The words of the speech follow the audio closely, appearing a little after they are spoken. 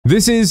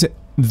This is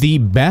the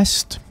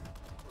best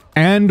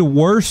and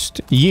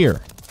worst year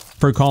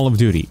for Call of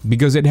Duty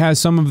because it has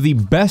some of the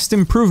best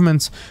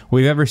improvements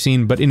we've ever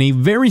seen, but in a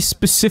very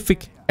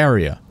specific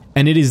area.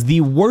 And it is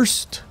the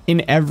worst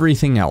in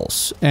everything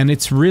else. And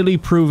it's really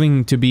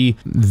proving to be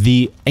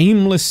the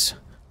aimless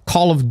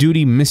Call of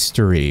Duty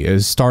mystery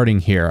is starting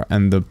here.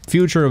 And the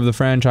future of the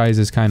franchise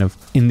is kind of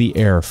in the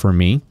air for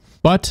me.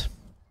 But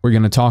we're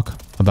going to talk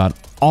about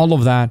all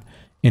of that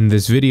in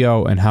this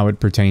video and how it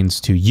pertains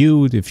to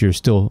you if you're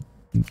still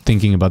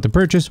thinking about the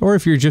purchase or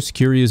if you're just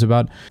curious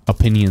about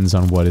opinions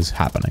on what is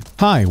happening.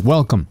 Hi,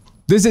 welcome.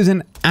 This is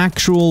an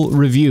actual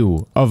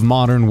review of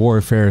Modern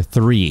Warfare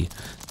 3.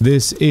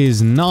 This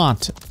is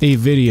not a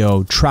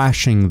video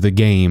trashing the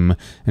game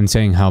and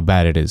saying how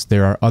bad it is.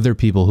 There are other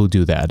people who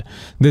do that.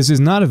 This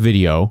is not a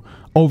video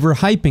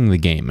overhyping the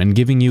game and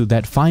giving you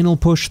that final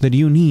push that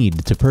you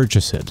need to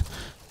purchase it.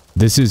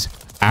 This is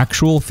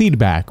actual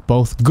feedback,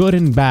 both good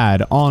and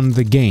bad, on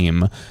the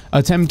game,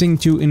 attempting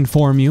to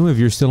inform you, if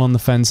you're still on the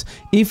fence,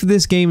 if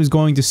this game is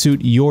going to suit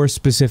your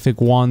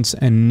specific wants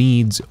and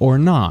needs or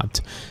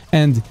not.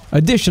 And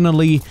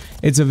additionally,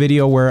 it's a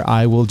video where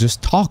I will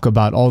just talk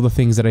about all the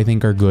things that I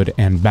think are good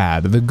and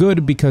bad. The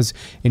good because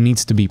it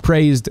needs to be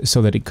praised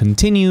so that it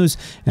continues,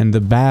 and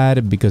the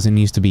bad because it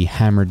needs to be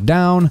hammered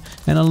down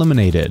and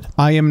eliminated.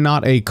 I am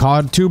not a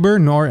COD tuber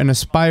nor an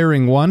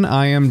aspiring one,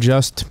 I am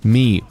just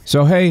me.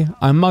 So hey,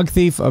 I'm Mug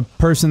Thief, a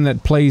person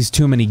that plays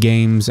too many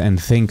games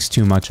and thinks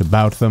too much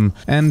about them,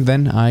 and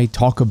then I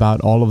talk about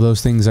all of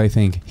those things I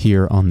think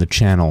here on the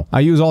channel.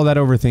 I use all that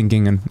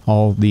overthinking and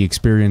all the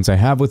experience I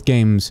have with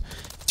games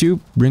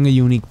to bring a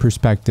unique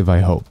perspective,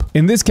 I hope.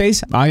 In this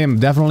case, I am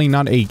definitely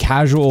not a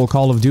casual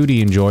Call of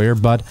Duty enjoyer,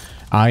 but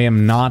I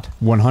am not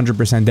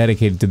 100%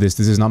 dedicated to this.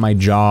 This is not my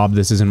job.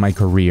 This isn't my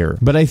career.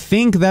 But I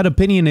think that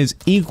opinion is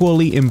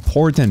equally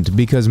important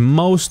because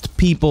most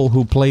people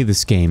who play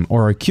this game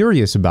or are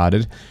curious about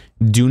it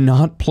do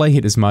not play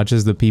it as much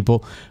as the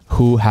people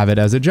who have it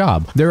as a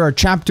job. There are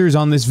chapters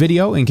on this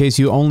video in case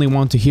you only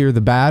want to hear the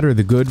bad or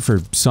the good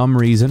for some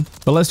reason.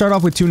 But let's start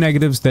off with two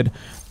negatives that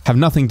have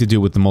nothing to do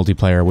with the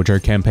multiplayer, which are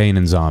campaign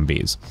and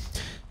zombies.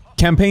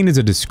 Campaign is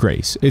a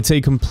disgrace. It's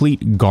a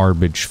complete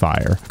garbage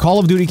fire. Call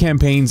of Duty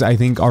campaigns, I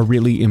think, are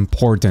really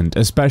important,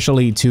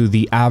 especially to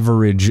the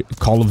average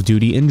Call of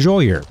Duty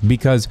enjoyer,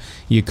 because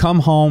you come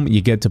home,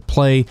 you get to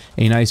play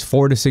a nice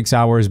 4 to 6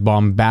 hours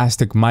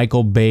bombastic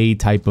Michael Bay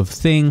type of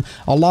thing.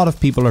 A lot of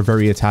people are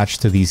very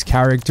attached to these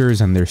characters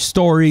and their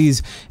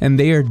stories, and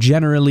they are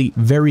generally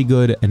very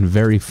good and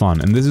very fun.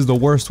 And this is the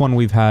worst one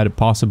we've had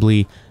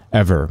possibly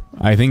ever.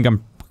 I think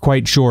I'm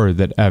quite sure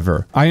that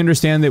ever. I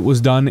understand it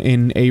was done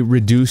in a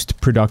reduced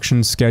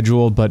production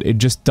schedule, but it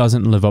just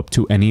doesn't live up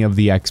to any of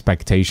the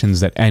expectations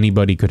that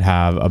anybody could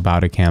have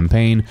about a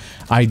campaign.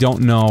 I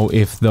don't know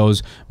if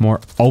those more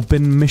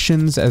open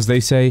missions, as they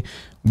say,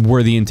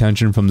 were the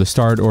intention from the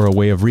start or a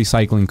way of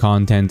recycling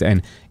content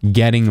and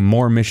getting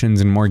more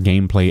missions and more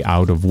gameplay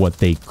out of what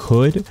they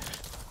could.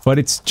 But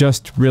it's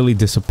just really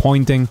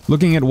disappointing.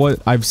 Looking at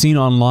what I've seen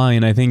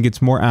online, I think it's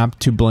more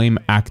apt to blame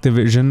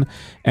Activision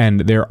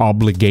and their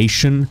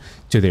obligation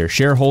to their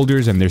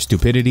shareholders and their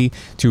stupidity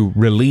to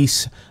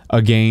release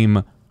a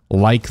game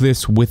like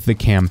this with the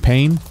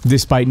campaign,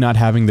 despite not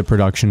having the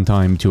production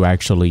time to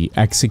actually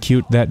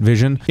execute that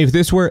vision. If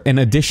this were an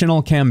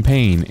additional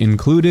campaign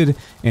included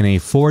in a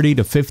 $40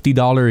 to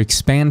 $50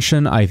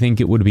 expansion, I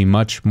think it would be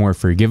much more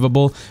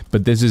forgivable,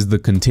 but this is the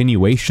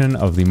continuation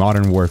of the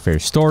Modern Warfare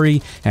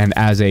story, and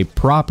as a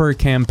proper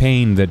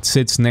campaign that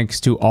sits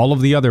next to all of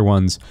the other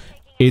ones,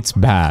 it's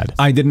bad.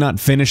 I did not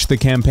finish the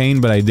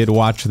campaign, but I did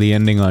watch the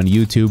ending on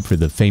YouTube for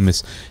the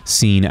famous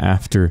scene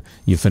after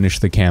you finish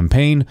the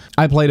campaign.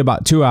 I played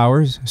about 2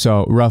 hours,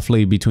 so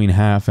roughly between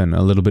half and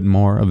a little bit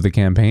more of the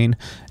campaign,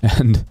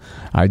 and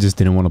I just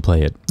didn't want to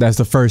play it. That's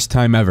the first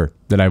time ever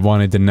that I've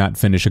wanted to not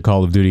finish a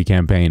Call of Duty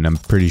campaign, I'm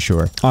pretty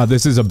sure.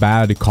 This is a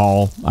bad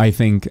call, I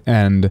think,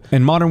 and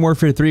Modern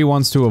Warfare 3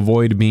 wants to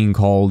avoid being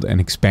called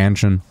an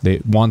expansion.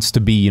 It wants to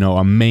be, you know,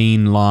 a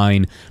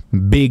mainline,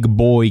 big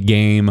boy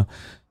game.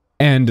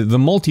 And the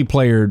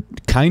multiplayer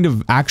kind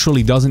of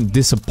actually doesn't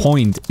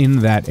disappoint in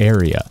that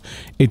area.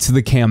 It's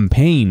the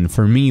campaign,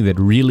 for me, that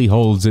really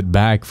holds it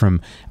back from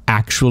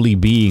actually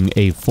being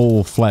a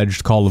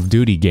full-fledged Call of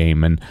Duty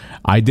game, and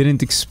I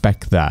didn't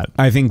expect that.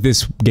 I think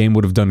this game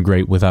would have done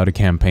great without a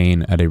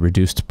campaign at a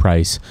reduced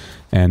price,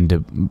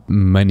 and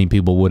many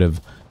people would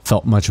have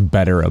felt much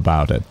better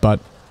about it, but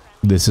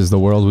this is the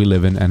world we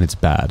live in, and it's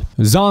bad.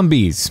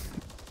 Zombies.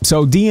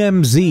 So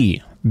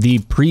DMZ, the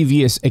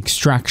previous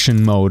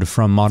extraction mode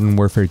from Modern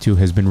Warfare 2,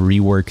 has been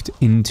reworked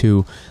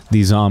into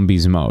the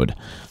zombies mode.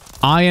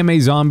 I am a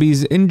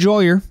zombies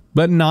enjoyer,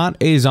 but not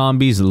a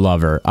zombies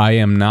lover. I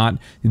am not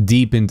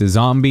deep into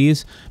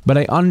zombies, but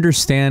I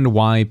understand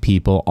why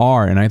people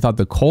are, and I thought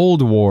the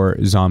Cold War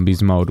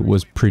zombies mode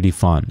was pretty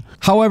fun.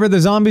 However, the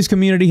zombies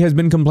community has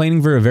been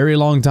complaining for a very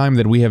long time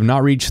that we have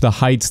not reached the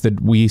heights that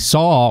we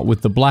saw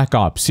with the Black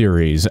Ops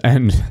series,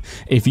 and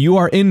if you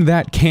are in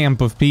that camp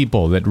of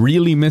people that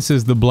really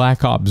misses the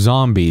Black Ops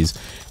zombies,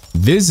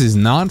 this is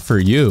not for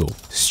you.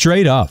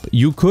 Straight up,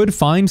 you could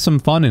find some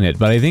fun in it,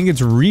 but I think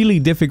it's really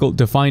difficult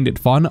to find it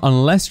fun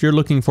unless you're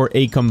looking for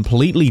a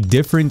completely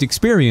different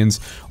experience,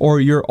 or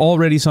you're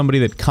already somebody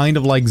that kind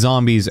of likes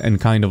zombies and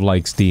kind of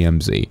likes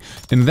DMZ.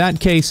 In that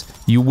case,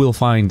 you will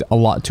find a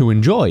lot to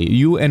enjoy.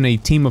 You and a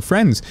team of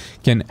friends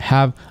can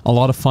have a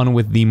lot of fun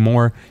with the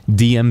more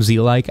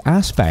DMZ-like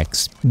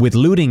aspects, with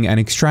looting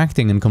and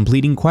extracting and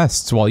completing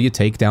quests while you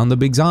take down the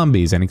big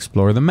zombies and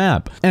explore the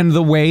map. And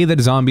the way that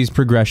zombies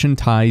progression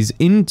ties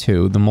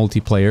into the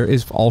multiplayer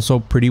is also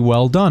pretty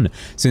well done,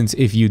 since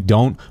if you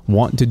don't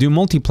want to do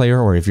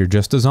multiplayer, or if you're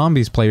just a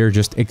zombies player,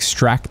 just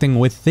extracting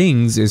with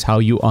things is how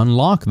you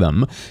unlock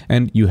them,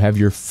 and you have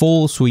your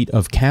full suite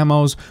of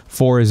camos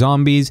for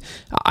zombies.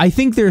 I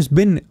think there's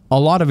been a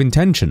lot of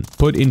intention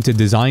put into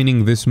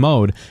designing this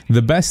mode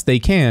the best they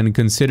can,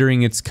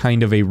 considering it's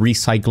kind of a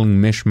recycling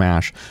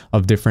mishmash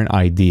of different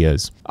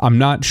ideas. I'm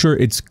not sure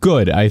it's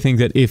good. I think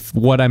that if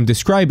what I'm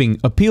describing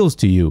appeals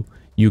to you,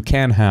 you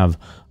can have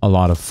a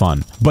lot of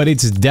fun. But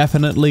it's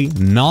definitely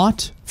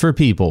not for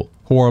people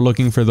who are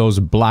looking for those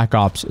Black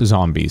Ops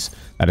zombies.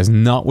 That is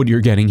not what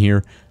you're getting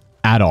here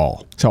at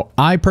all. So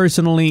I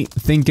personally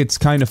think it's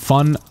kind of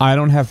fun. I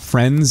don't have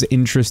friends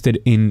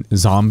interested in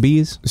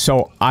zombies,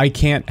 so I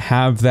can't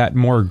have that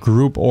more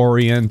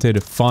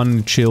group-oriented,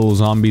 fun, chill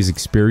zombies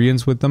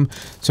experience with them.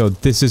 So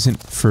this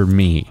isn't for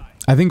me.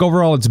 I think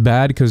overall it's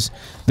bad because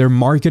they're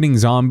marketing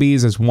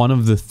zombies as one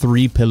of the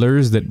 3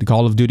 pillars that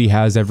Call of Duty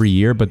has every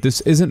year, but this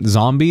isn't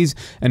zombies,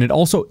 and it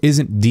also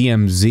isn't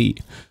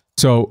DMZ.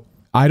 So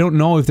I don't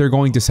know if they're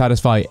going to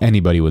satisfy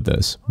anybody with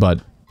this,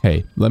 but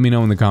hey, let me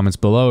know in the comments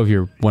below if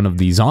you're one of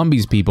the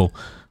zombies people,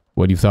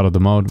 what you thought of the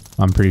mode.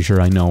 I'm pretty sure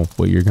I know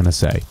what you're gonna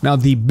say. Now,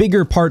 the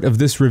bigger part of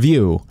this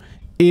review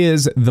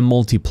is the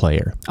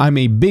multiplayer. I'm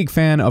a big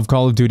fan of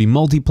Call of Duty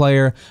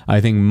multiplayer.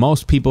 I think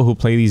most people who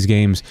play these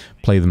games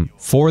play them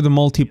for the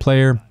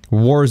multiplayer.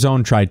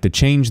 Warzone tried to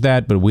change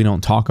that, but we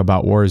don't talk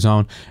about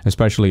Warzone,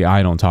 especially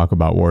I don't talk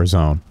about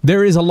Warzone.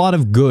 There is a lot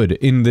of good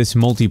in this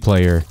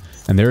multiplayer,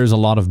 and there is a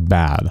lot of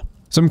bad.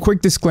 Some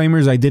quick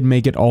disclaimers: I did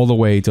make it all the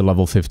way to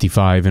level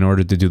 55 in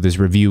order to do this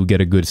review,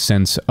 get a good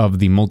sense of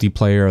the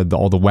multiplayer,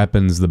 all the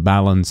weapons, the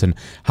balance, and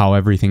how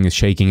everything is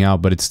shaking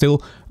out, but it's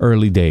still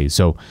early days,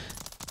 so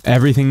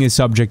everything is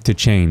subject to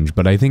change,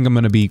 but I think I'm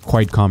going to be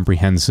quite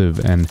comprehensive,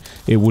 and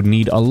it would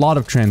need a lot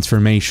of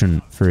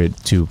transformation for it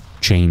to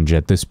change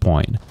at this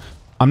point.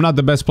 I'm not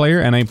the best player,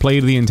 and I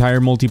played the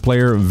entire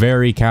multiplayer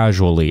very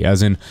casually,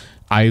 as in,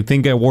 I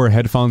think I wore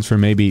headphones for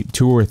maybe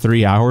 2 or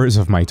 3 hours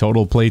of my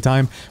total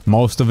playtime.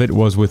 Most of it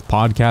was with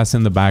podcasts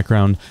in the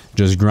background,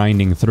 just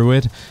grinding through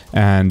it,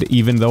 and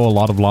even though a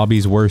lot of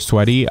lobbies were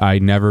sweaty, I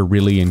never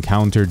really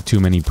encountered too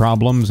many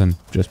problems and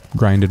just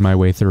grinded my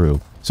way through.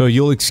 So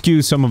you'll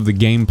excuse some of the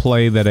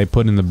gameplay that I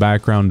put in the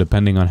background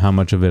depending on how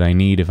much of it I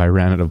need if I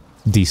ran out of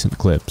decent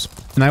clips.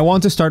 And I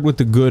want to start with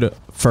the good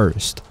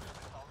first.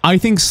 I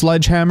think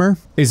Sledgehammer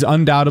is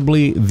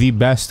undoubtedly the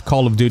best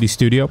Call of Duty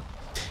studio,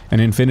 and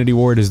Infinity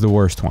Ward is the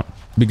worst one,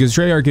 because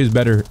Treyarch is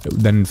better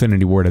than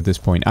Infinity Ward at this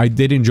point. I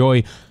did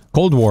enjoy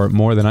Cold War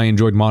more than I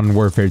enjoyed Modern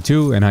Warfare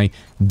 2, and I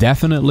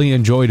definitely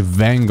enjoyed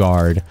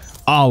Vanguard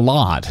a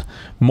lot,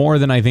 more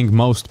than I think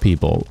most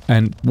people,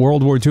 and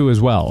World War II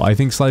as well. I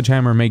think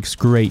Sledgehammer makes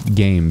great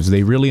games.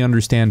 They really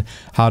understand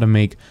how to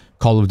make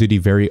Call of Duty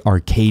very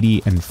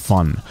arcadey and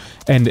fun.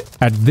 And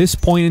at this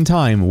point in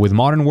time, with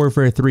Modern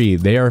Warfare 3,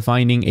 they are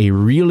finding a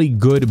really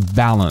good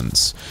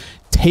balance,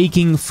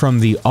 taking from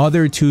the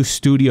other 2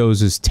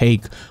 studios'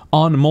 take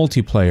on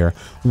multiplayer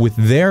with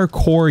their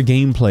core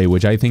gameplay,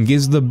 which I think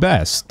is the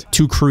best,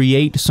 to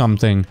create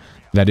something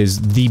that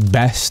is the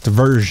best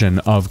version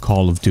of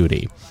Call of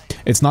Duty.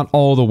 It's not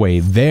all the way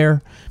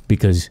there,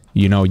 because,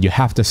 you know, you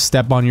have to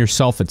step on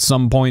yourself at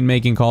some point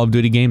making Call of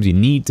Duty games. You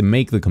need to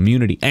make the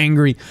community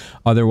angry,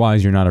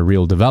 otherwise you're not a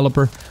real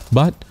developer,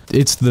 but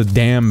it's the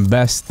damn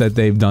best that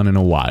they've done in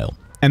a while.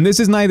 And this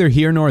is neither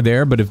here nor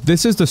there, but if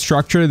this is the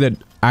structure that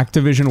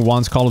Activision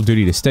wants Call of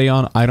Duty to stay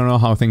on, I don't know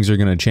how things are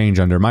going to change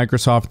under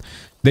Microsoft.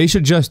 They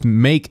should just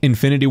make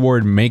Infinity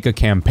Ward make a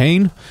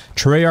campaign,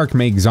 Treyarch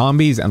make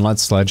zombies, and let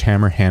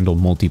Sledgehammer handle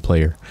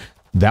multiplayer.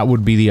 That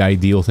would be the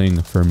ideal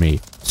thing for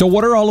me. So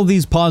what are all of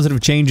these positive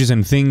changes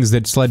and things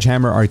that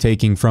Sledgehammer are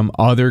taking from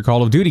other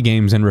Call of Duty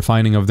games and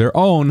refining of their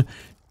own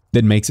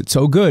that makes it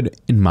so good,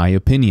 in my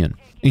opinion?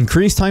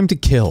 Increased time to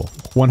kill,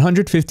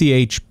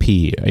 150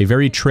 HP, a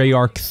very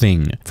Treyarch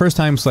thing. First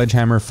time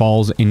Sledgehammer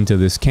falls into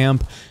this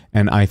camp,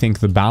 and I think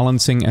the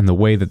balancing and the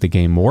way that the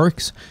game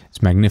works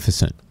is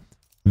magnificent.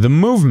 The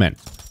movement,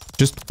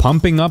 just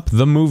pumping up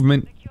the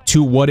movement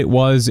to what it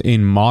was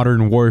in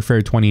Modern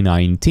Warfare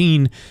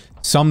 2019,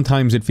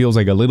 Sometimes it feels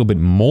like a little bit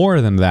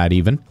more than that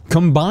even.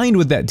 Combined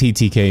with that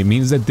TTK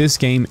means that this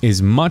game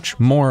is much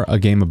more a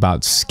game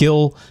about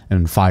skill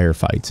and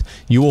firefights.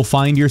 You will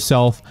find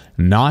yourself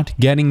not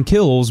getting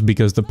kills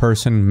because the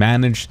person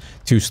managed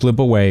to slip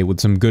away with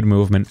some good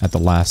movement at the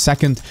last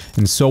second,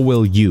 and so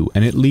will you.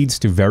 And it leads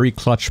to very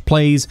clutch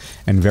plays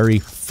and very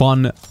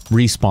fun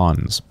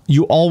respawns.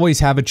 You always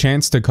have a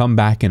chance to come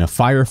back in a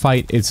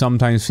firefight. It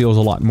sometimes feels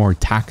a lot more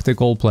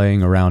tactical,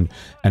 playing around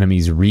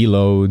enemies'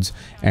 reloads,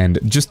 and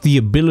just the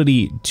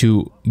ability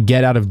to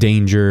get out of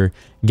danger,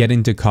 get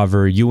into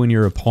cover, you and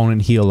your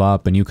opponent heal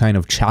up, and you kind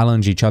of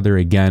challenge each other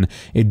again.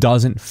 It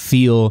doesn't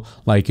feel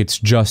like it's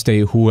just a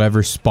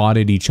whoever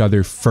spotted each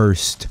other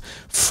first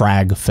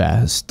frag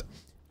fest.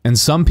 And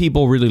some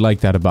people really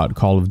like that about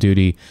Call of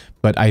Duty,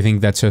 but I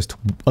think that's just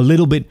a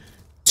little bit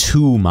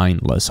too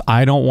mindless.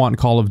 I don't want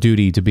Call of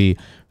Duty to be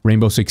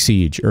Rainbow Six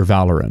Siege or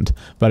Valorant,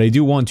 but I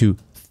do want to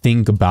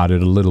think about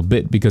it a little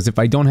bit, because if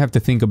I don't have to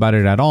think about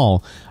it at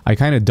all, I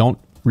kind of don't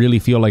really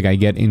feel like I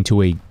get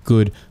into a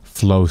good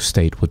flow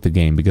state with the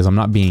game, because I'm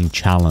not being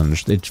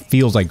challenged. It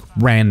feels like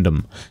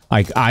random.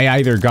 Like I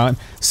either got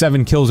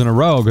 7 kills in a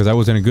row because I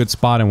was in a good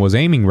spot and was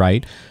aiming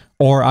right,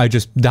 or I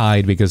just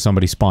died because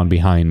somebody spawned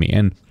behind me.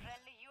 And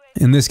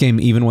in this game,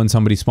 even when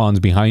somebody spawns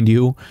behind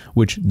you,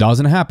 which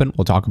doesn't happen,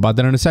 we'll talk about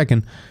that in a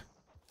second,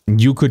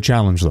 you could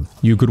challenge them.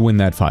 You could win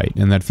that fight,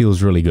 and that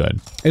feels really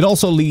good. It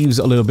also leaves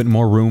a little bit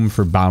more room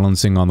for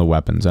balancing on the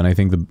weapons, and I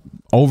think the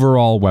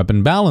overall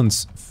weapon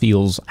balance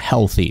feels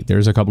healthy.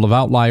 There's a couple of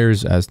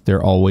outliers, as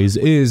there always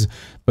is,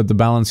 but the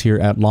balance here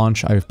at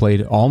launch, I've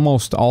played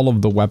almost all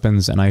of the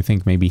weapons, and I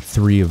think maybe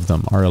 3 of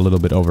them are a little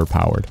bit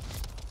overpowered.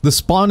 The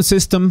spawn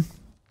system,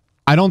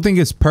 I don't think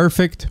it's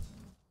perfect.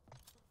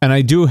 And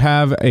I do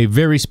have a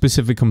very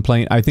specific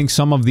complaint. I think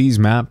some of these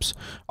maps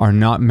are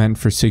not meant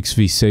for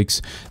 6v6.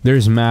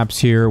 There's maps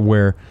here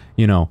where,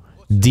 you know,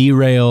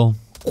 Derail,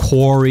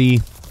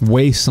 Quarry,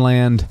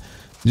 Wasteland,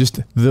 just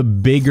the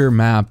bigger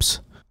maps,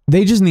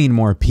 they just need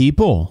more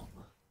people.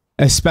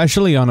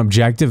 Especially on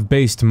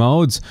objective-based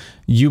modes.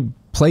 You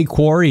play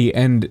Quarry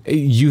and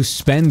you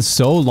spend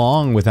so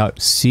long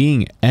without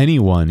seeing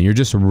anyone. You're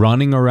just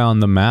running around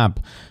the map.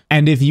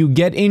 And if you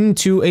get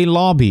into a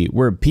lobby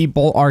where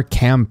people are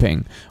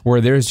camping, where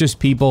there's just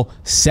people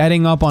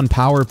setting up on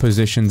power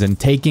positions and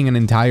taking an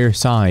entire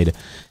side,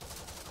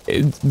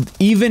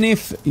 even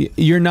if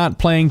you're not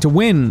playing to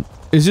win,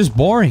 it's just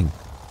boring.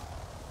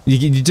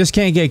 You just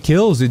can't get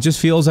kills. It just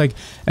feels like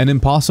an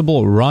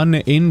impossible run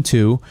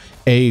into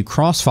a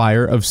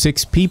crossfire of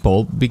 6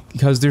 people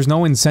because there's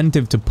no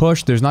incentive to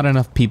push. There's not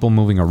enough people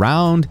moving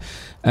around.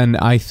 And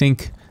I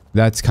think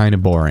that's kind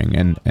of boring,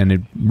 and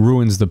it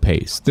ruins the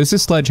pace. This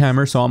is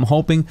Sledgehammer, so I'm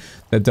hoping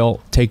that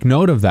they'll take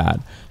note of that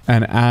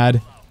and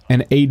add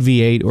an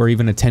 8v8 or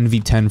even a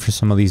 10v10 for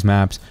some of these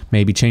maps.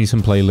 Maybe change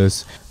some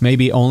playlists.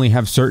 Maybe only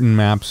have certain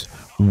maps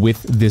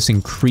with this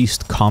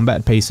increased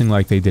combat pacing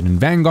like they did in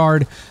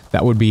Vanguard.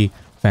 That would be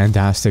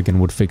fantastic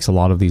and would fix a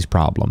lot of these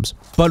problems.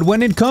 But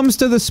when it comes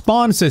to the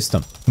spawn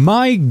system,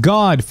 my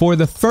god, for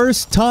the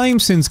first time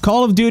since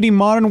Call of Duty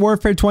Modern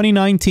Warfare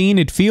 2019,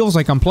 it feels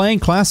like I'm playing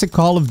classic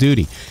Call of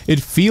Duty.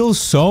 It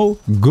feels so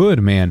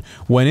good, man.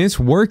 When it's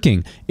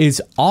working, it's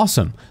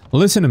awesome.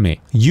 Listen to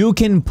me. You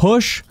can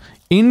push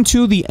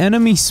into the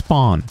enemy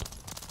spawn,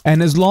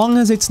 and as long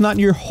as it's not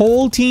your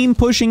whole team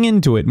pushing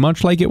into it,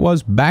 much like it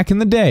was back in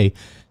the day,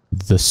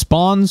 the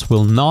spawns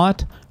will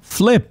not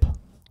flip.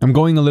 I'm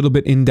going a little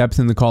bit in-depth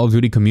in the Call of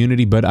Duty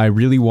community, but I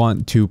really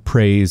want to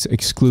praise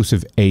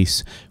Exclusive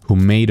Ace, who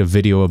made a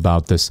video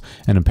about this,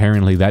 and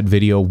apparently that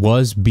video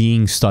was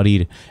being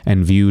studied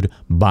and viewed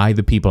by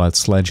the people at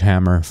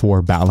Sledgehammer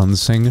for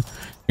balancing.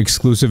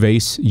 Exclusive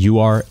Ace, you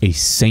are a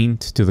saint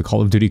to the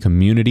Call of Duty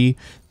community.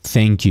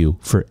 Thank you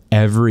for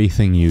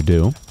everything you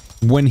do.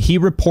 When he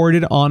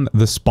reported on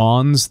the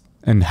spawns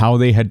and how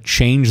they had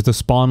changed the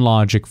spawn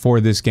logic for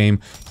this game,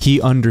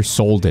 he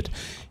undersold it.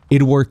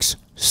 It works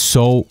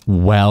so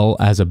well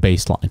as a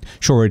baseline.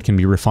 Sure, it can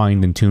be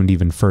refined and tuned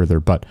even further,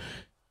 but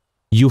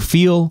you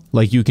feel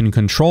like you can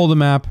control the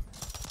map,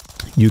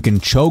 you can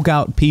choke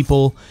out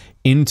people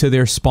into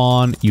their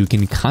spawn, you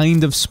can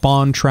kind of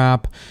spawn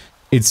trap.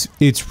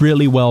 It's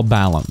really well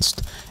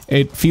balanced.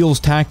 It feels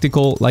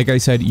tactical. Like I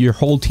said, your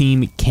whole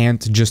team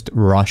can't just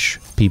rush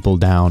people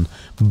down,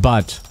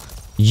 but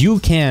you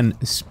can,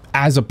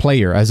 as a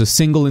player, as a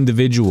single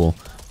individual,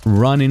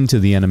 run into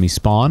the enemy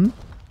spawn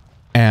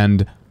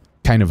and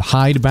kind of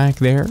hide back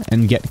there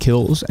and get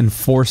kills and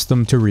force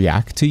them to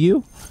react to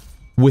you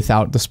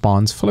without the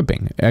spawns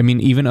flipping. I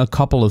mean, even a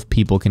couple of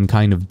people can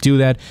kind of do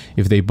that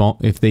if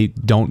they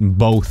don't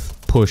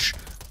both push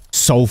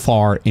so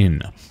far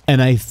in.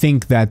 And I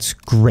think that's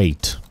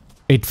great.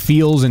 It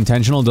feels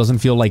intentional, doesn't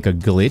feel like a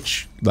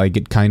glitch, like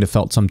it kind of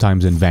felt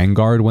sometimes in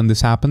Vanguard when this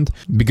happened,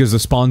 because the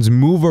spawns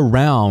move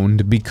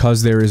around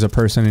because there is a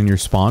person in your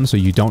spawn, so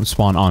you don't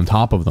spawn on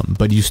top of them,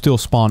 but you still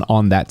spawn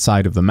on that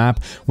side of the map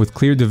with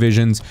clear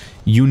divisions.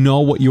 You know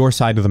what your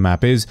side of the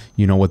map is,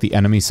 you know what the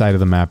enemy side of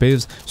the map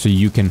is, so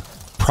you can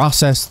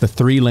process the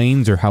 3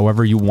 lanes or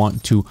however you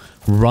want to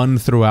run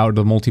throughout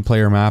the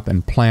multiplayer map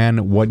and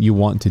plan what you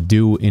want to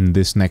do in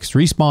this next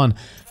respawn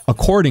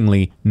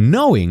accordingly,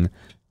 knowing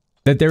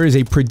that there is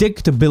a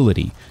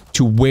predictability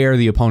to where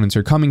the opponents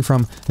are coming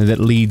from that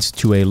leads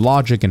to a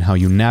logic in how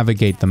you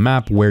navigate the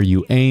map, where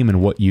you aim, and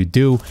what you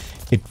do.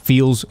 It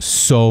feels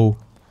so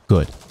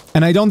good.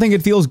 And I don't think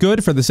it feels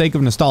good for the sake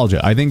of nostalgia.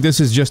 I think this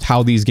is just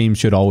how these games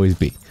should always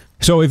be.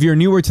 So if you're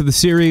newer to the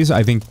series,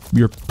 I think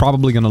you're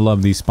probably going to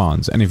love these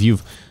spawns. And if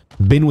you've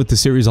been with the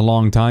series a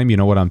long time, you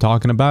know what I'm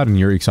talking about and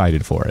you're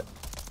excited for it.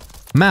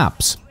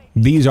 Maps.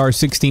 These are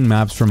 16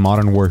 maps from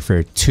Modern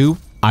Warfare 2.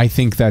 I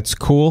think that's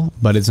cool,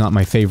 but it's not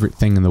my favorite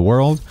thing in the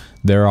world.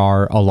 There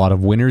are a lot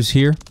of winners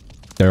here.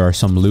 There are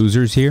some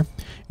losers here.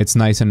 It's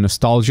nice and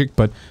nostalgic,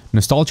 but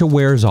nostalgia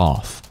wears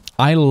off.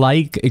 I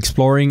like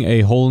exploring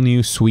a whole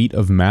new suite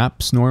of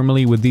maps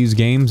normally with these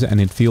games, and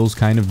it feels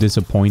kind of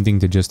disappointing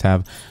to just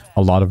have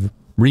a lot of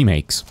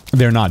remakes.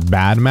 They're not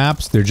bad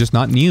maps, they're just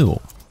not new.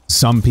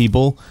 Some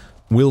people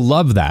will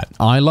love that.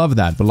 I love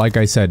that, but like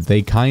I said,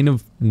 they kind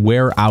of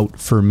wear out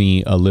for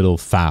me a little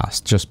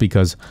fast, just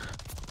because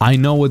I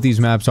know what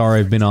these maps are,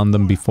 I've been on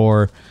them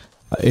before.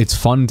 It's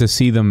fun to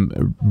see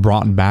them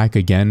brought back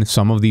again.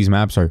 Some of these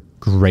maps are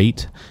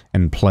great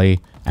and play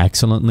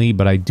excellently,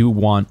 but I do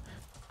want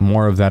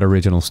more of that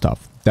original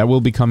stuff. That will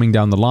be coming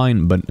down the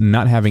line, but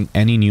not having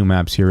any new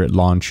maps here at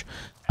launch,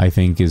 I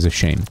think, is a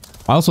shame.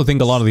 I also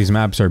think a lot of these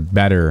maps are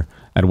better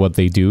at what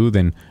they do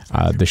than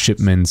the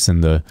shipments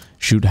and the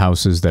shoot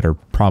houses that are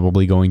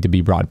probably going to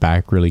be brought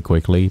back really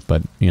quickly,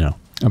 but, you know,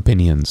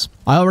 opinions.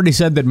 I already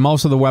said that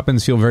most of the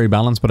weapons feel very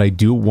balanced, but I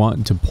do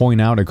want to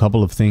point out a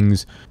couple of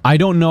things. I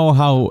don't know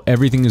how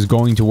everything is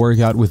going to work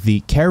out with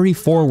the carry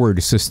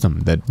forward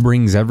system that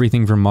brings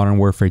everything from Modern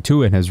Warfare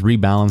 2 and has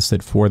rebalanced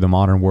it for the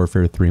Modern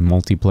Warfare 3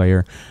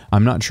 multiplayer.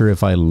 I'm not sure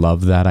if I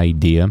love that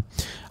idea.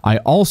 I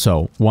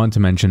also want to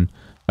mention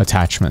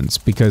attachments,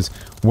 because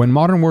when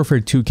Modern Warfare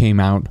 2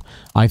 came out,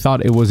 I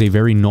thought it was a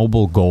very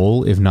noble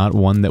goal, if not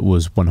one that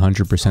was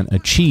 100%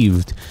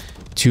 achieved,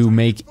 to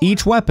make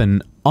each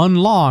weapon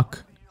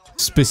unlock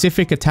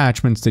specific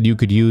attachments that you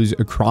could use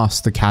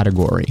across the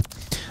category.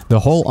 The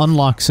whole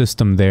unlock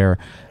system there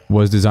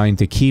was designed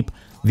to keep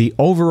the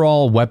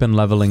overall weapon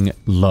leveling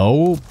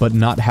low, but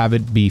not have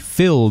it be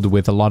filled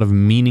with a lot of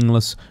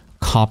meaningless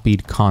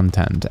copied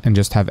content, and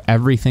just have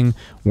everything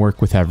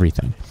work with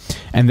everything.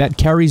 And that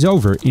carries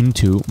over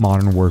into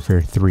Modern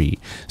Warfare 3.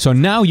 So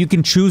now you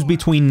can choose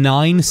between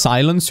 9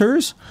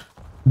 silencers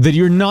that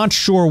you're not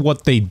sure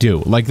what they do.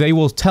 Like, they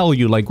will tell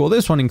you, like, well,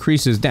 this one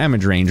increases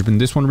damage range, but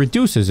this one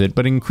reduces it,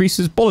 but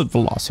increases bullet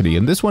velocity,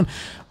 and this one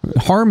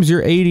harms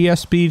your ADS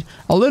speed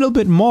a little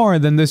bit more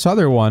than this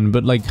other one,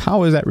 but, like,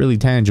 how is that really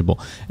tangible?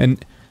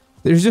 And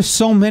there's just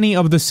so many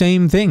of the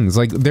same things.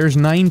 Like, there's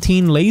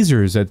 19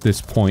 lasers at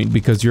this point,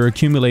 because you're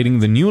accumulating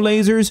the new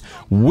lasers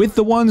with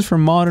the ones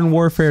from Modern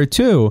Warfare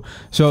 2.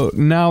 So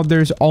now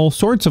there's all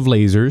sorts of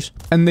lasers,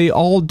 and they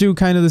all do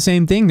kind of the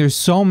same thing. There's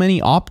so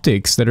many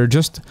optics that are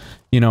just,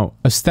 you know,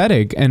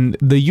 aesthetic, and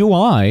the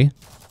UI,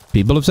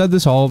 people have said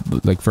this all,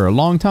 like, for a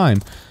long time,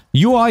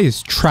 UI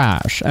is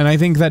trash. And I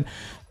think that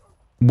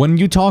when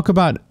you talk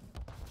about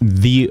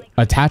the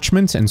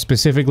attachments, and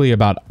specifically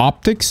about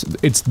optics,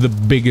 it's the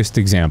biggest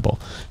example.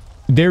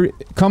 There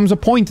comes a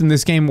point in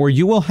this game where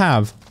you will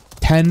have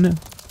 10,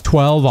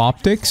 12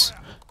 optics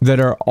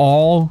that are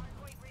all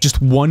just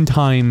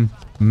one-time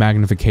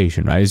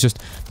magnification, right? It's just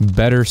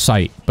better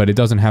sight, but it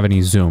doesn't have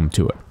any zoom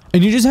to it.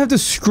 And you just have to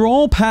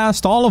scroll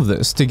past all of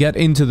this to get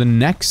into the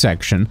next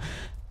section,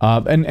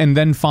 and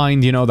then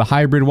find, you know, the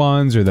hybrid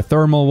ones, or the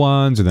thermal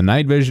ones, or the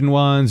night vision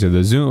ones, or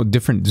the zoom,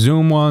 different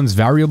zoom ones,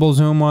 variable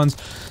zoom ones.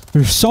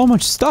 There's so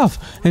much stuff,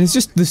 and it's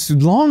just this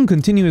long,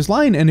 continuous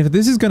line, and if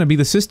this is going to be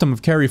the system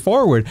of carry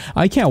forward,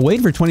 I can't wait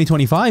for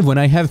 2025 when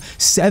I have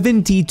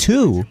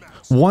 72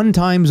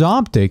 one-times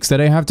optics that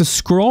I have to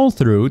scroll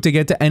through to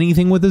get to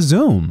anything with a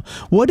zoom.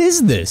 What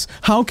is this?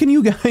 How can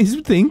you guys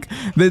think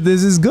that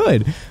this is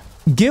good?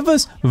 Give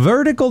us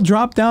vertical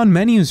drop-down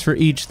menus for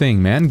each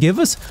thing, man. Give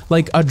us,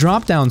 like, a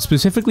drop-down,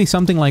 specifically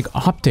something like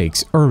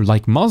optics, or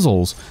like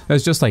muzzles,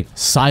 that's just like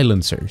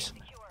silencers.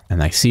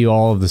 And I see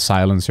all of the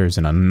silencers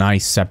in a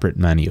nice separate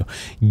menu.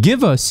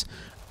 Give us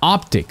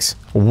optics,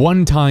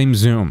 one-time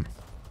zoom.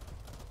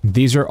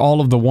 These are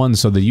all of the ones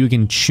so that you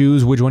can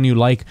choose which one you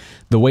like,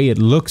 the way it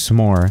looks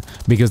more,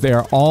 because they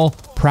are all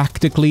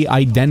practically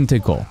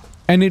identical.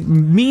 And it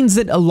means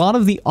that a lot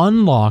of the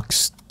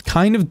unlocks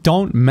kind of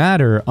don't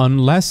matter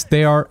unless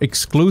they are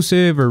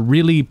exclusive or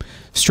really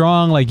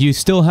strong. Like, you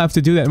still have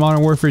to do that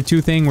Modern Warfare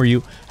 2 thing where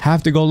you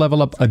have to go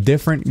level up a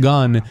different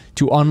gun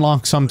to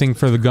unlock something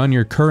for the gun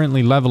you're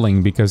currently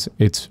leveling because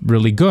it's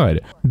really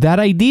good. That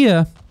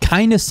idea,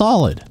 kind of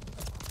solid.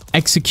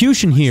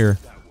 Execution here,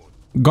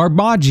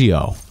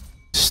 garbaggio.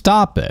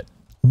 Stop it.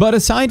 But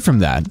aside from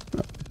that,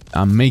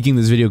 I'm making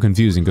this video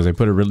confusing because I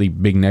put a really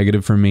big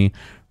negative for me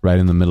right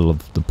in the middle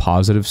of the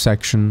positive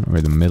section, or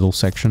the middle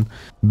section.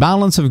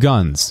 Balance of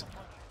guns.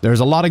 There's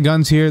a lot of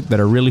guns here that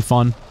are really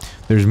fun.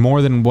 There's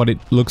more than what it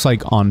looks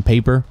like on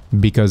paper,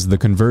 because the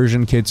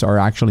conversion kits are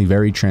actually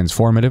very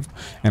transformative,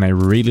 and I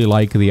really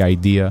like the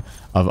idea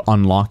of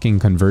unlocking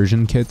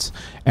conversion kits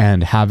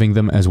and having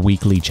them as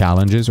weekly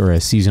challenges or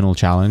as seasonal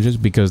challenges,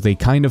 because they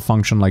kind of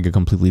function like a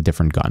completely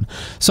different gun.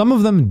 Some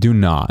of them do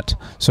not.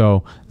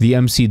 So the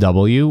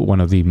MCW, one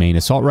of the main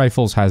assault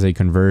rifles, has a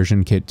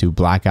conversion kit to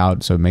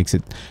blackout, so it makes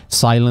it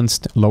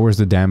silenced, lowers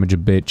the damage a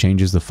bit,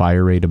 changes the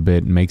fire rate a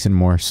bit, makes it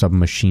more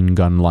submachine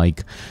gun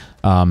like.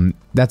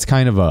 That's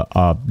kind of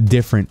a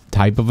different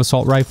type of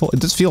assault rifle. It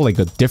does feel like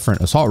a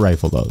different assault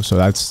rifle though, so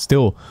that's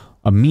still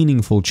a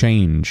meaningful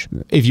change.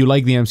 If you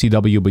like the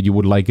MCW, but you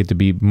would like it to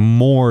be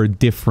more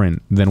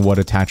different than what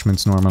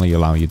attachments normally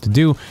allow you to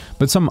do.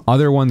 But some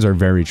other ones are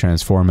very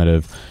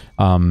transformative.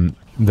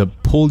 The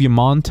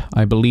Pouillemont,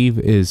 I believe,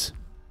 is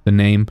the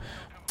name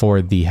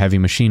for the heavy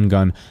machine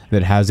gun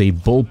that has a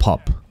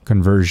bullpup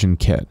conversion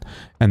kit,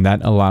 and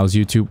that allows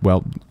you to,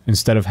 well,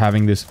 instead of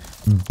having this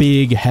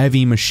big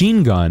heavy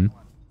machine gun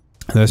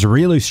that's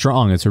really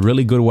strong, it's a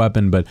really good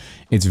weapon, but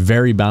it's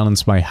very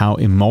balanced by how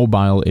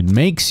immobile it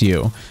makes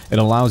you. It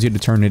allows you to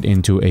turn it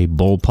into a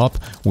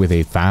bullpup with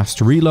a fast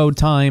reload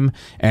time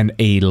and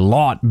a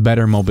lot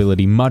better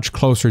mobility, much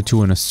closer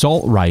to an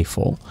assault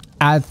rifle,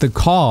 at the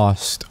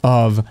cost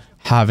of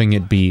having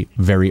it be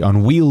very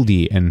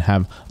unwieldy and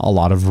have a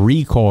lot of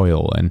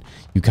recoil, and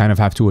you kind of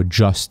have to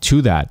adjust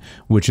to that,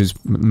 which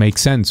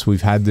makes sense.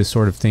 We've had this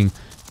sort of thing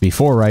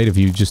before, right? If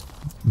you just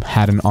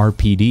had an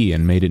RPD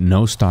and made it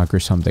no stock or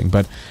something.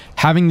 But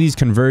having these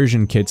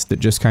conversion kits that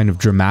just kind of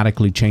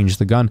dramatically change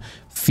the gun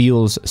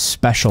feels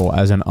special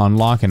as an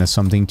unlock and as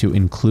something to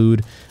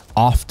include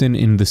often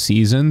in the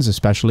seasons,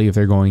 especially if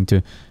they're going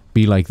to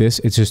be like this.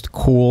 It's just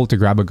cool to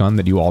grab a gun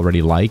that you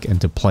already like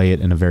and to play it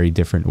in a very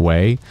different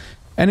way.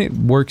 And it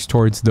works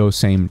towards those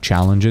same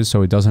challenges,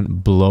 so it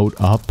doesn't bloat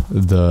up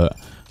the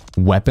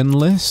weapon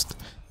list.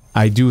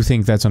 I do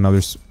think that's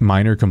another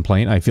minor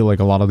complaint. I feel like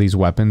a lot of these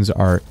weapons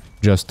are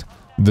just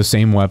the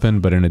same weapon,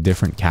 but in a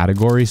different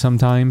category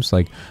sometimes.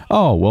 Like,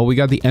 oh, well, we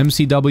got the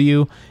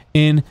MCW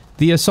in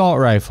the assault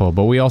rifle,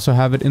 but we also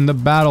have it in the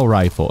battle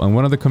rifle. And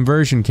one of the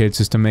conversion kits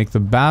is to make the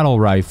battle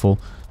rifle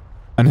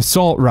an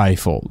assault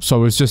rifle.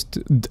 So it's just,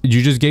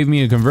 you just gave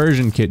me a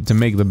conversion kit to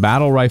make the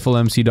battle rifle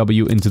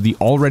MCW into the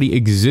already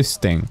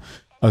existing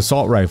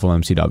assault rifle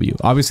MCW.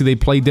 Obviously, they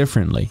play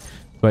differently,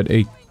 but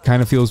it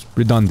kind of feels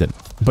redundant.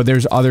 But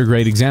there's other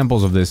great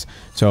examples of this.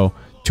 So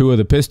two of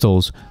the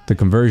pistols, the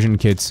conversion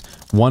kits,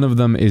 one of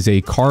them is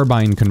a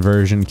carbine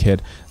conversion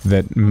kit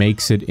that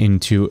makes it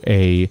into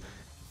a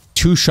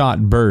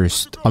two-shot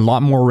burst, a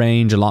lot more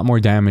range, a lot more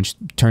damage,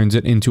 turns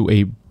it into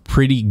a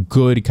pretty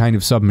good kind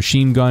of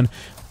submachine gun,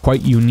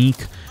 quite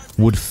unique,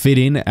 would fit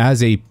in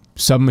as a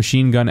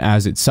submachine gun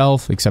as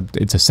itself, except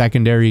it's a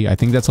secondary. I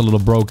think that's a little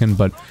broken,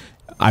 but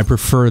I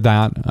prefer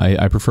that.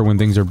 I prefer when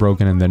things are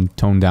broken and then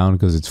toned down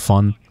because it's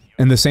fun.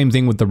 And the same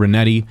thing with the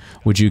Renetti,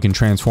 which you can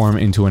transform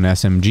into an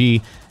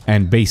SMG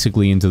and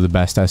basically into the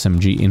best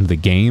SMG in the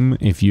game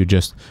if you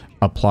just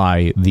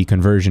apply the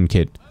conversion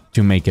kit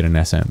to make it an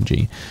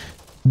SMG.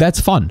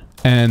 That's fun.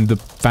 And the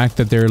fact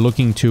that they're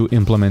looking to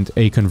implement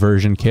a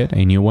conversion kit,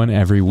 a new one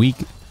every week,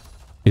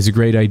 is a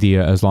great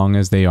idea as long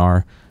as they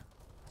are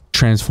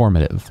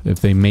transformative.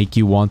 If they make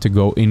you want to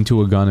go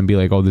into a gun and be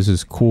like, oh, this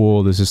is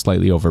cool, this is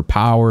slightly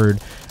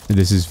overpowered,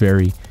 this is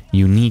very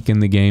unique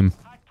in the game,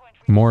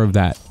 more of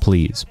that,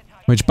 please.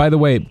 Which, by the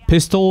way,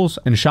 pistols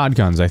and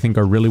shotguns I think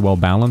are really well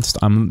balanced.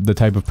 I'm the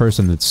type of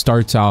person that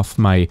starts off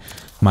my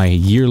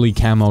yearly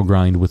camo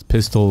grind with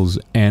pistols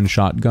and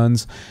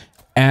shotguns,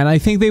 and I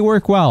think they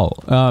work well.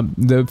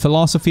 The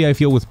philosophy I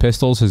feel with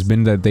pistols has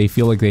been that they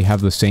feel like they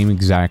have the same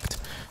exact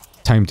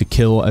time to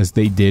kill as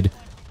they did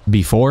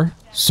before,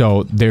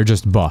 so they're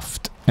just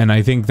buffed. And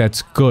I think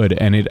that's good,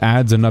 and it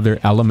adds another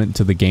element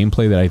to the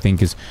gameplay that I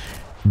think is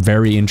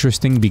very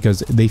interesting, because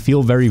they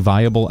feel very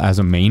viable as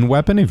a main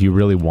weapon if you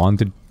really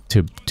wanted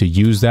to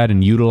use that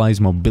and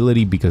utilize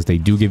mobility, because they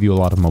do give you a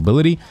lot of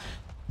mobility,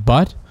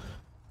 but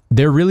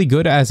they're really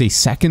good as a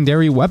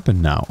secondary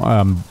weapon now.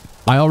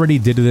 I already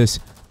did this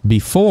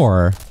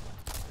before,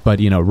 but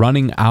you know,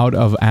 running out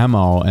of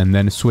ammo and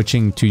then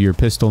switching to your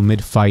pistol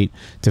mid-fight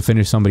to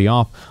finish somebody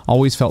off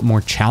always felt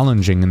more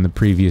challenging in the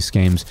previous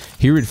games.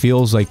 Here it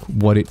feels like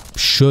what it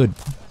should,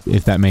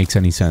 if that makes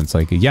any sense.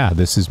 Like, yeah,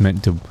 this is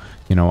meant to,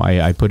 you know,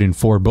 I put in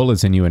 4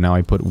 bullets in you and now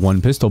I put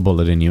 1 pistol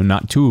bullet in you,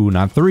 not 2,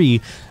 not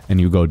 3, and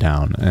you go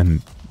down.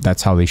 And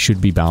that's how they should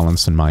be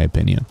balanced in my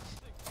opinion.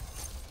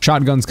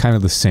 Shotgun's kind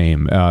of the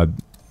same.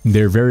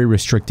 They're very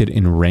restricted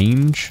in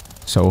range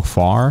so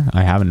far.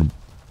 I haven't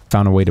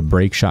found a way to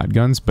break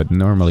shotguns, but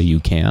normally you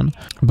can.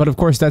 But of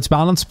course that's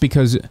balanced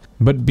because,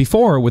 but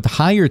before, with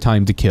higher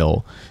time to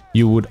kill,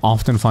 you would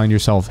often find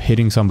yourself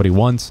hitting somebody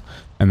once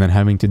and then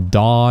having to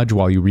dodge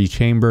while you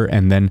rechamber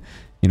and then,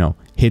 you know,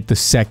 hit the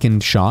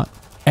second shot.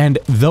 And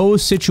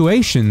those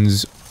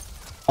situations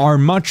are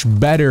much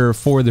better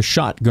for the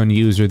shotgun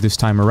user this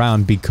time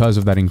around because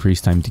of that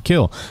increased time to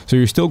kill. So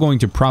you're still going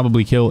to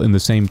probably kill in the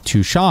same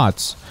 2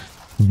 shots,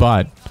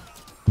 but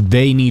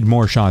they need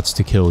more shots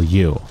to kill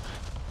you.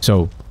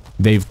 So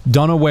They've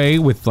done away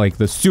with like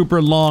the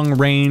super long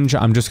range,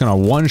 I'm just gonna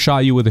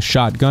one-shot you with a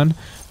shotgun,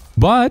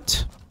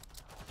 but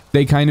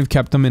they kind of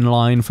kept them in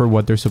line for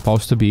what they're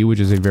supposed to be, which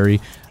is a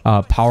very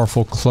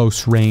powerful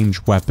close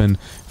range weapon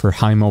for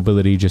high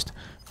mobility, just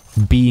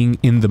being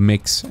in the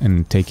mix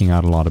and taking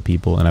out a lot of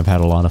people. And I've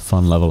had a lot of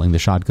fun leveling the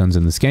shotguns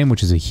in this game,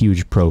 which is a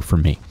huge pro for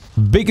me.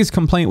 Biggest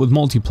complaint with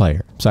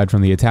multiplayer, aside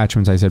from the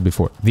attachments I said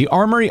before, the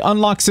Armory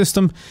unlock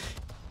system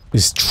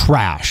is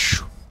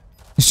trash.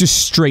 It's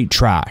just straight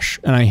trash,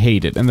 and I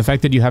hate it. And the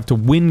fact that you have to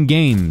win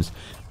games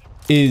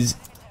is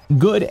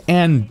good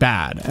and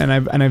bad. And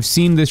I've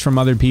seen this from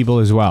other people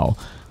as well.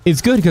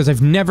 It's good because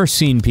I've never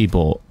seen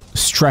people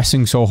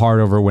stressing so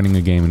hard over winning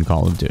a game in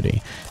Call of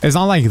Duty. It's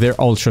not like they're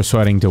ultra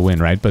sweating to win,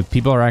 right? But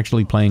people are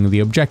actually playing the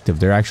objective.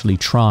 They're actually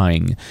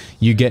trying.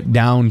 You get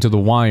down to the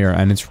wire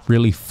and it's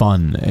really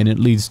fun, and it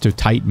leads to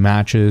tight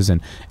matches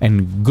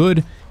and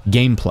good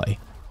gameplay.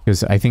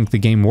 Because I think the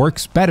game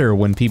works better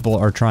when people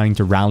are trying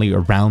to rally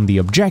around the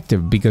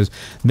objective, because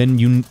then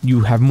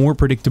you have more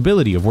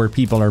predictability of where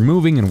people are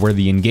moving and where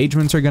the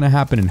engagements are going to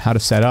happen and how to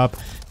set up,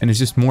 and it's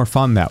just more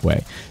fun that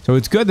way. So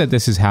it's good that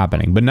this is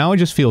happening, but now it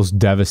just feels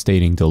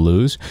devastating to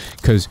lose,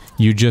 because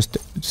you just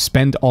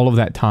spend all of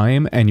that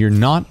time and you're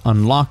not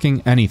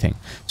unlocking anything.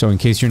 So in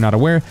case you're not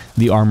aware,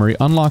 the Armory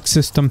unlock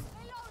system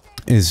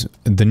is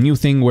the new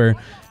thing where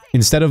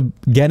instead of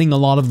getting a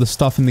lot of the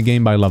stuff in the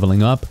game by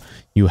leveling up,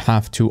 you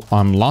have to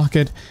unlock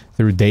it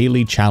through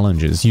daily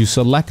challenges. You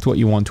select what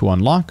you want to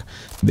unlock.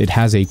 It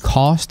has a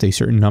cost, a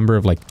certain number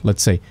of, like,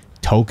 let's say,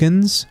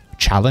 tokens,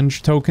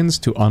 challenge tokens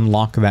to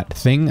unlock that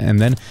thing. And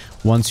then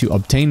once you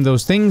obtain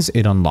those things,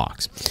 it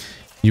unlocks.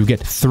 You get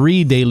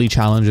 3 daily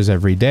challenges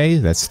every day.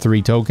 That's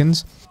 3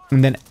 tokens.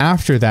 And then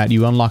after that,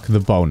 you unlock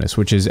the bonus,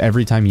 which is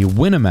every time you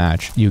win a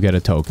match, you get a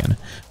token.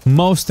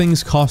 Most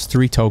things cost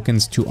 3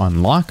 tokens to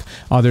unlock.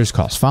 Others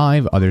cost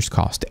 5, others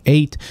cost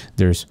 8.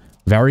 There's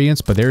variants,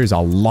 but there is a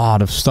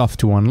lot of stuff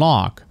to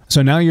unlock.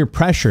 So now you're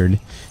pressured,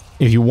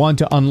 if you want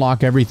to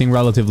unlock everything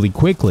relatively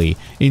quickly,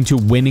 into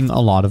winning a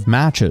lot of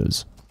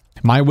matches.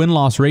 My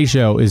win-loss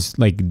ratio is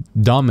like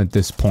dumb at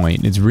this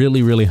point. It's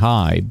really, really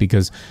high,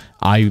 because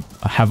I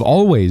have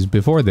always,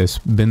 before this,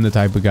 been the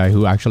type of guy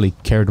who actually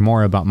cared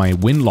more about my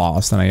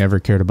win-loss than I ever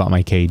cared about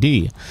my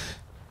KD.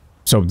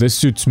 So this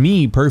suits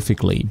me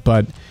perfectly,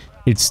 but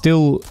it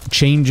still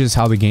changes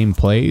how the game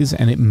plays,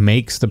 and it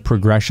makes the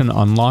progression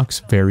unlocks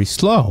very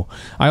slow.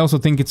 I also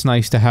think it's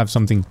nice to have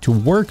something to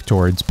work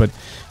towards, but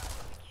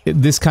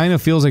this kind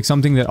of feels like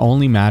something that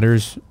only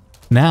matters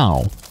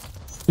now.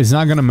 It's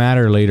not going to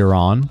matter later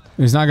on.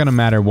 It's not going to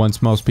matter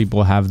once most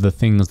people have the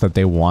things that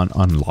they want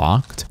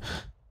unlocked.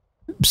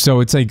 So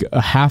it's like a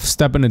half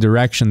step in a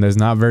direction that's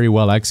not very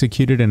well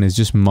executed and is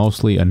just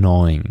mostly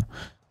annoying.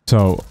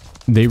 So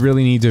they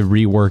really need to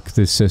rework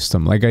this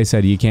system. Like I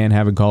said, you can't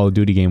have a Call of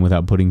Duty game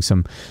without putting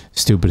some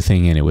stupid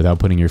thing in it, without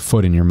putting your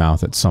foot in your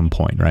mouth at some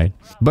point, right?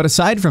 But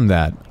aside from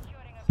that,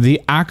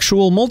 the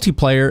actual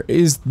multiplayer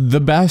is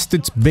the best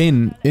it's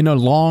been in a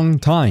long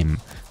time.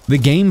 The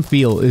game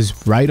feel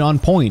is right on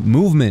point.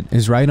 Movement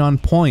is right on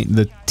point.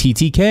 The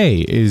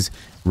TTK is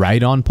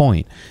right on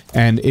point.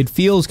 And it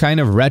feels kind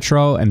of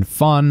retro and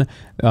fun.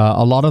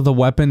 A lot of the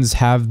weapons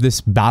have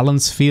this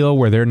balance feel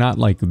where they're not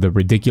like the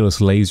ridiculous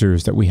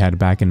lasers that we had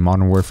back in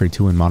Modern Warfare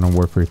 2 and Modern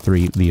Warfare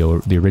 3,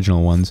 the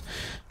original ones.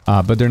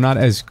 But they're not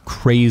as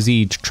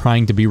crazy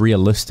trying to be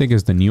realistic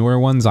as the newer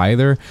ones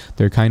either.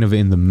 They're kind of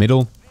in the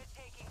middle,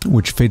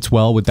 which fits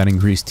well with that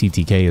increased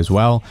TTK as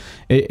well.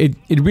 It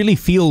really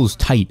feels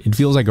tight. It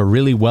feels like a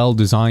really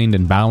well-designed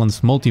and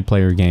balanced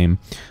multiplayer game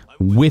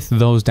with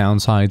those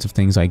downsides of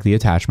things like the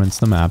attachments,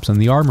 the maps, and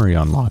the Armory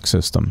unlock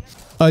system.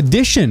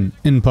 Addition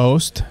in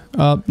post,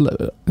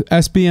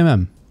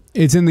 SBMM.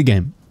 It's in the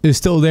game. It's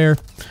still there.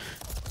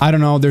 I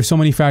don't know, there's so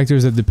many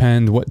factors that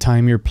depend what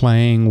time you're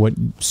playing, what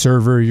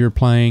server you're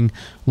playing,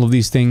 all of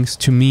these things.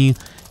 To me,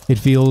 it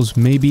feels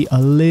maybe a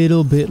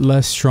little bit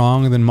less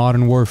strong than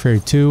Modern Warfare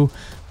 2,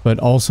 but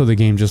also the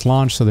game just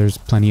launched, so there's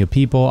plenty of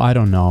people. I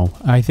don't know.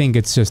 I think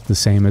it's just the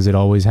same as it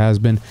always has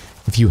been.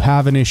 If you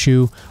have an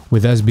issue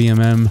with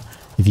SBMM,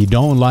 if you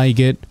don't like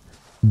it,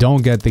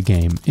 don't get the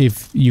game.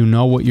 If you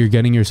know what you're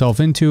getting yourself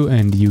into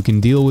and you can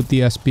deal with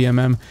the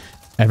SBMM,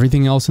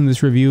 everything else in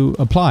this review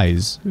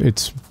applies.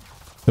 It's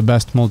the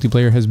best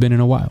multiplayer has been in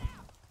a while.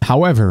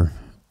 However,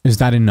 is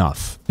that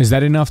enough? Is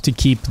that enough to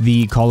keep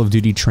the Call of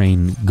Duty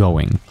train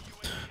going?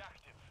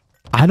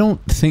 I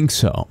don't think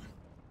so.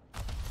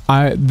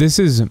 This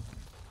is,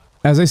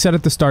 as I said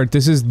at the start,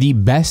 this is the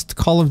best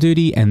Call of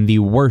Duty and the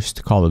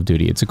worst Call of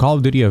Duty. It's a Call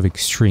of Duty of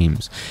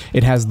extremes.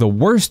 It has the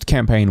worst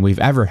campaign we've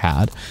ever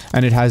had,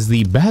 and it has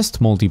the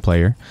best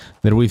multiplayer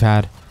that we've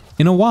had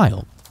in a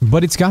while.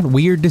 But it's got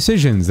weird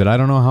decisions that I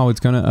don't know how it's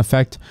going to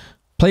affect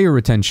player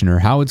retention or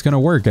how it's going to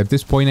work. At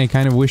this point, I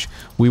kind of wish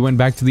we went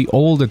back to the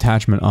old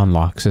attachment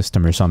unlock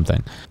system or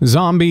something.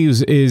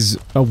 Zombies is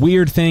a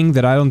weird thing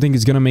that I don't think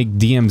is going to make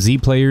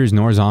DMZ players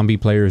nor zombie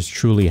players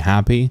truly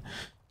happy.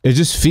 It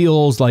just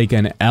feels like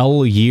an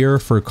L year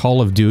for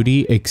Call of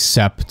Duty,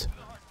 except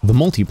the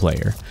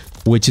multiplayer,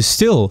 which is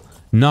still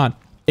not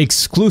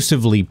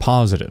exclusively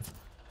positive.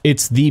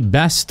 It's the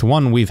best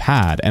one we've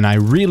had, and I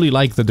really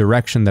like the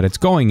direction that it's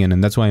going in,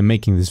 and that's why I'm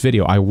making this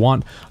video. I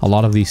want a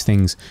lot of these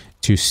things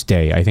to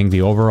stay. I think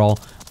the overall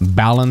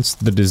balance,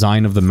 the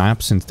design of the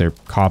map, since they're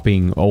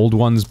copying old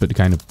ones, but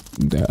kind of,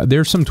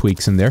 there's some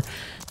tweaks in there.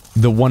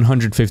 The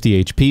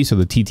 150 HP, so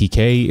the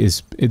TTK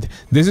is...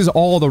 this is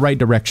all the right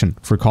direction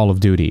for Call of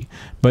Duty.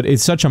 But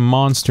it's such a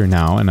monster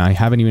now, and I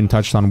haven't even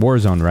touched on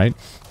Warzone, right?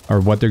 Or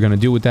what they're going to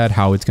do with that,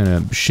 how it's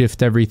going to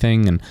shift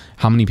everything, and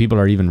how many people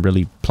are even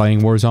really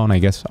playing Warzone. I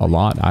guess a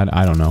lot.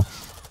 I don't know.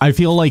 I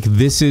feel like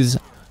this is,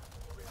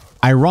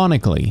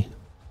 ironically,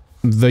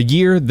 the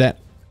year that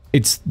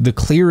it's the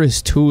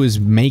clearest who is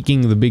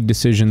making the big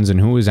decisions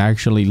and who is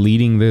actually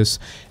leading this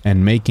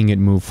and making it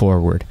move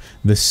forward.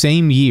 The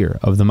same year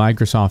of the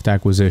Microsoft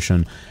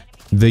acquisition,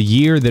 the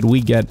year that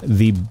we get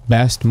the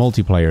best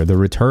multiplayer, the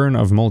return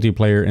of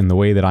multiplayer in the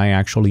way that I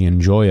actually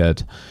enjoy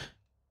it,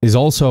 is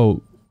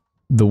also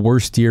the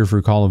worst year for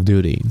Call of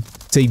Duty.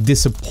 It's a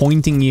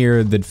disappointing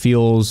year that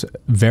feels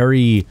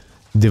very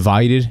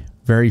divided,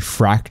 very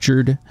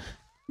fractured,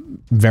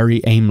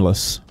 very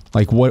aimless.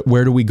 Like,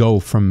 where do we go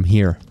from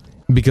here?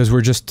 Because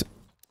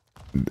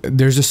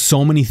there's just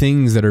so many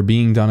things that are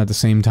being done at the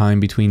same time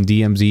between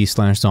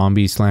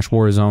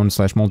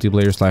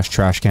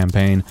DMZ/Zombies/Warzone/multiplayer/trash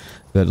campaign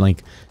that,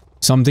 like,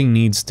 something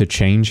needs to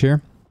change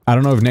here. I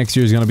don't know if next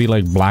year is going to be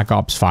like Black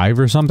Ops 5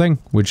 or something,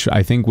 which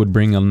I think would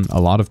bring in a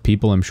lot of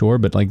people, I'm sure,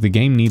 but like the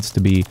game needs to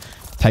be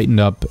tightened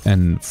up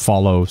and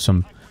follow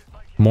some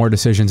more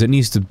decisions. It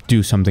needs to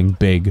do something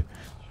big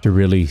to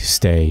really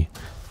stay.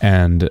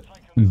 And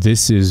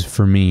this is,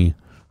 for me,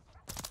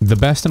 the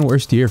best and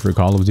worst year for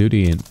Call of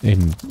Duty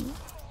in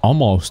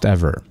almost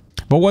ever.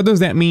 But what does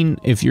that mean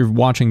if you're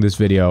watching this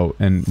video,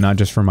 and not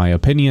just for my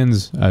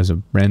opinions as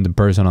a random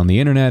person on the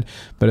internet,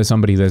 but as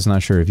somebody that's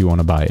not sure if you want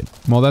to buy it?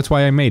 Well, that's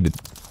why I made it.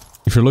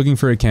 If you're looking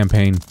for a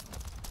campaign,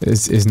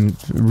 this isn't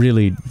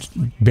really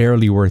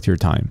barely worth your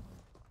time.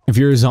 If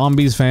you're a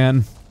Zombies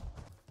fan,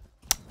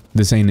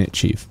 this ain't it,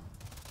 chief.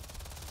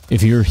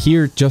 If you're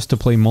here just to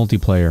play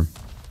multiplayer,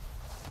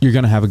 you're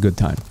gonna have a good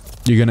time.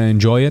 You're gonna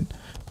enjoy it.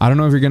 I don't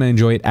know if you're gonna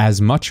enjoy it as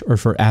much or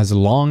for as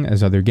long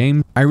as other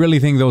games. I really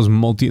think the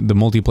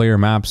multiplayer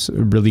maps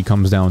really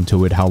comes down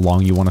to it, how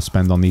long you want to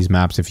spend on these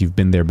maps if you've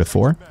been there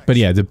before. But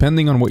yeah,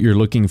 depending on what you're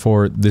looking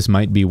for, this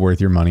might be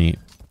worth your money.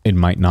 It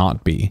might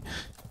not be.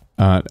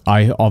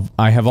 I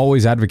have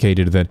always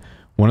advocated that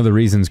one of the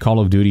reasons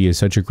Call of Duty is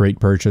such a great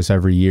purchase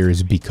every year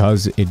is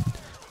because it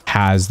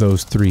has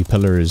those three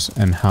pillars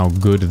and how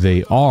good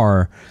they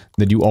are,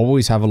 that you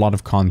always have a lot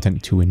of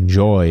content to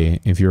enjoy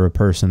if you're a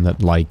person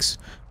that likes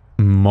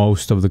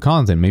most of the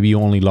content. Maybe you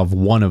only love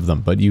one of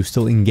them, but you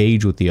still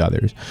engage with the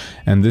others.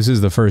 And this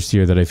is the first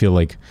year that I feel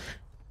like,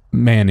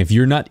 man, if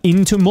you're not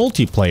into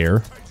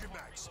multiplayer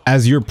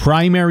as your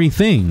primary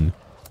thing,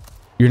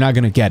 you're not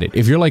gonna get it.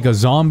 If you're like a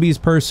Zombies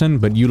person,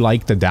 but you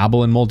like to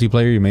dabble in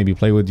multiplayer, you maybe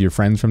play with your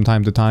friends from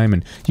time to time,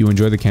 and you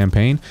enjoy the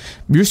campaign,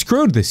 you're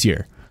screwed this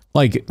year.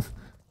 Like,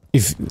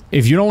 if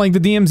you don't like the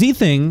DMZ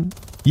thing,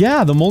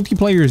 yeah, the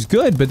multiplayer is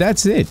good, but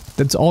that's it.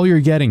 That's all you're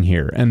getting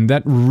here, and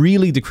that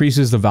really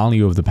decreases the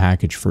value of the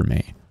package for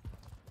me.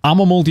 I'm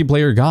a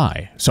multiplayer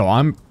guy, so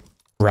I'm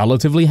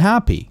relatively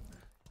happy.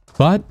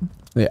 But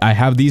I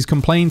have these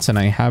complaints, and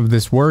I have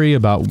this worry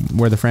about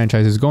where the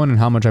franchise is going and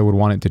how much I would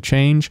want it to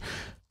change.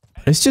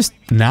 It's just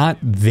not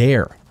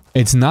there.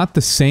 It's not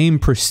the same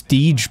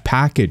prestige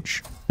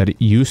package that it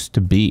used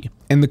to be.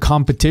 And the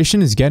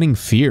competition is getting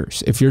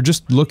fierce. If you're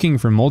just looking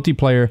for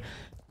multiplayer,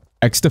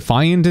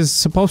 X-Defiant is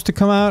supposed to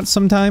come out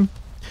sometime.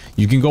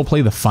 You can go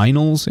play the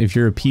finals if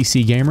you're a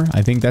PC gamer.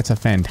 I think that's a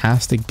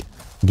fantastic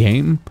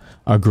game.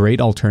 A great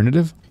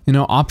alternative. You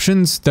know,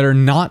 options that are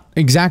not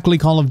exactly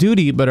Call of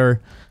Duty, but are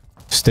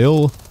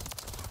still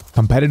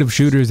competitive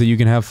shooters that you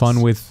can have fun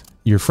with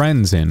your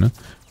friends in,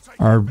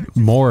 are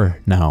more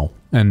now,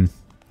 and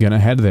gonna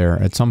head there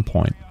at some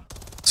point.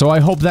 So I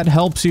hope that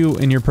helps you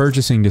in your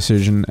purchasing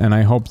decision, and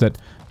I hope that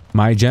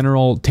my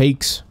general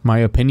takes, my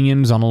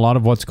opinions on a lot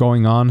of what's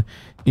going on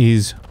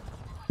is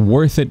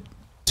worth it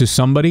to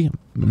somebody,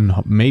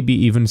 maybe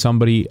even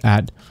somebody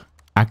at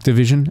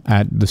Activision,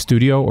 at the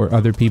studio, or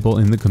other people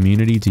in the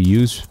community to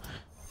use.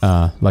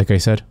 Like I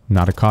said,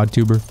 not a COD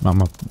tuber.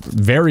 I'm a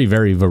very,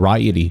 very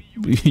variety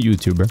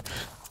YouTuber.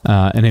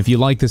 And if you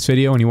like this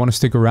video and you want to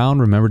stick around,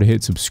 remember to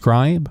hit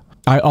subscribe.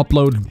 I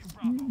upload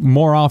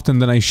more often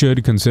than I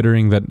should,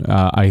 considering that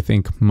I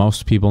think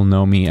most people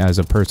know me as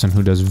a person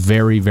who does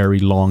very, very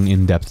long,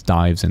 in-depth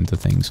dives into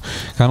things.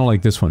 Kind of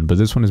like this one, but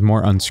this one is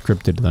more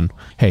unscripted than,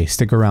 hey,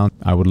 stick around.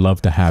 I would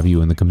love to have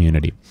you in the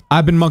community.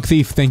 I've been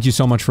MW3. Thank you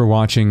so much for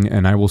watching,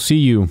 and I will see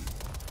you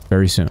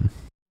very soon.